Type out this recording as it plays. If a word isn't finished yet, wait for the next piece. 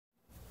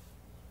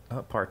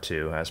part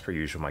two. As per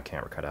usual, my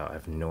camera cut out. I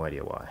have no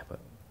idea why, but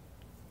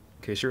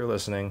in case you were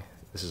listening,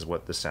 this is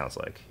what this sounds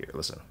like. Here,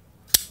 listen.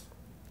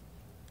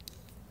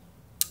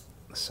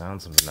 The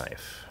sounds of a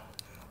knife,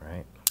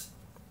 right?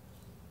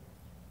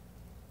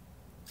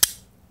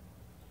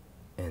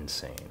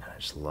 Insane. I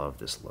just love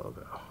this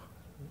logo.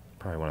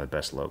 Probably one of the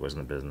best logos in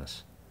the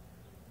business.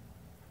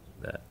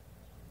 That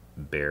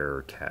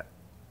bear, cat,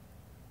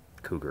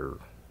 cougar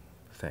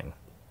thing.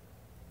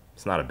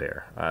 It's not a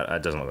bear.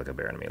 It doesn't look like a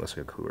bear to me. It looks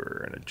like a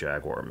cougar and a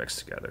jaguar mixed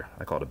together.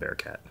 I call it a bear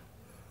cat.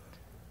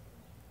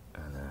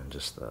 And then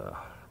just the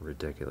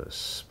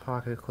ridiculous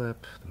pocket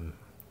clip.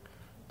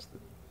 The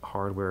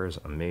hardware is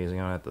amazing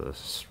on it. The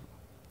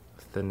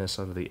thinness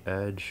of the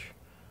edge.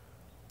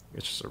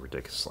 It's just a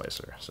ridiculous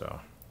slicer. So,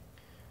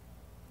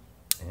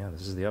 yeah,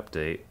 this is the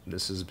update.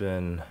 This has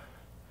been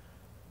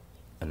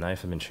a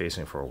knife I've been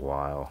chasing for a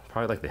while.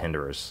 Probably like the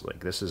Hinderers. Like,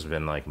 this has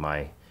been like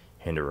my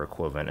Hinderer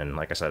equivalent. And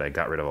like I said, I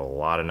got rid of a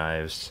lot of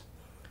knives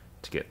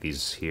to get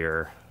these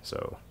here.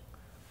 So,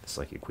 this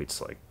like equates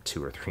to like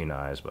 2 or 3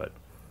 knives, but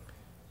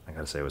I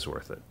gotta say it was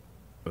worth it.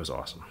 It was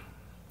awesome.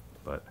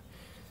 But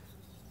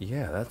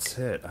yeah, that's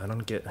it. I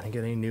didn't get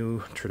any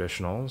new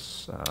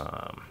traditionals.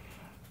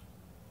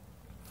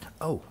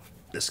 Oh,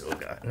 this little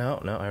guy.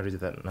 No, I already did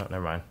that. No,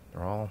 never mind.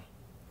 They're all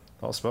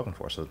spoken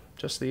for. So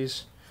just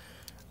these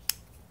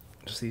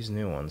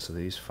new ones. So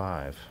these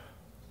 5.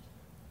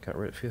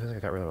 Feels like I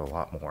got rid of a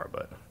lot more,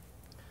 but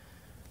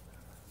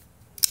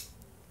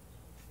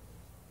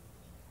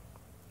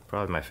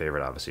probably my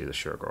favorite, obviously, the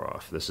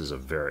Sugarloaf. This is a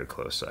very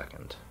close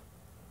second,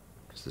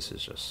 because this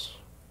is just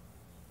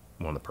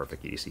one of the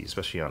perfect EDCs,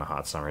 especially on a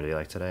hot summer day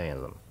like today,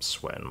 and I'm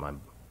sweating my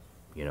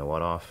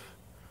you-know-what off.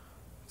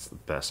 It's the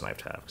best knife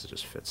to have, because it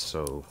just fits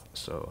so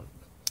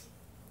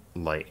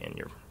light in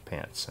your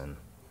pants and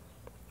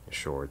your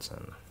shorts,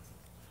 and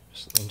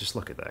just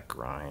look at that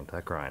grind.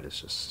 That grind is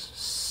just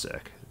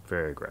sick.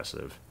 Very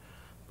aggressive,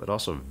 but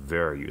also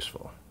very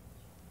useful.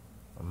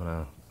 I'm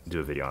gonna do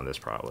a video on this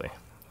probably.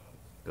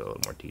 Go a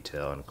little more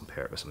detail and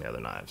compare it with some of the other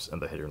knives and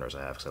the Hinderers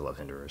I have, because I love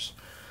Hinderers.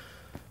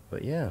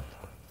 But yeah,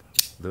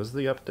 those are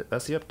the update.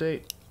 That's the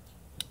update.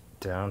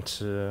 Down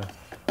to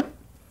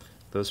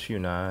those few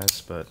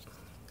knives, but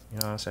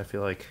honestly, I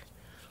feel like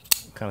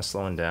I'm kind of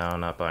slowing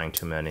down, not buying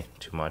too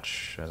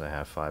much, as I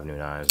have 5 new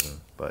knives,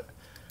 but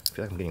I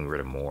feel like I'm getting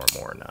rid of more and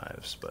more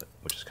knives,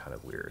 which is kind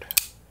of weird.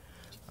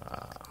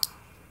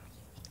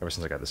 Ever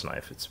since I got this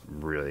knife, it's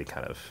really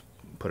kind of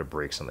put a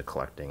brakes on the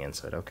collecting and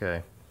said,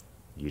 okay,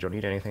 you don't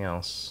need anything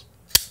else.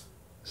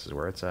 This is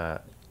where it's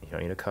at. You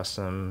don't need a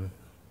custom.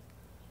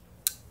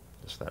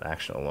 Just that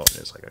action alone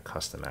is like a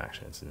custom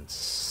action. It's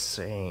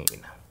insane.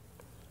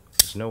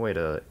 There's no way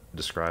to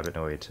describe it,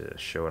 no way to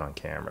show it on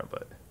camera,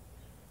 but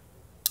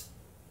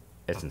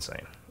it's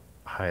insane.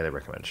 Highly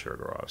recommend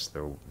Sugarloafs.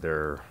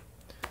 They're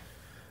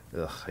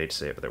ugh, I hate to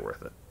say it, but they're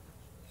worth it.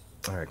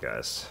 Alright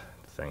guys,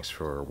 thanks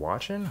for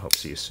watching. Hope to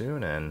see you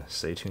soon, and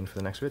stay tuned for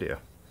the next video.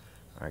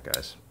 Alright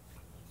guys,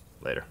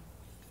 later.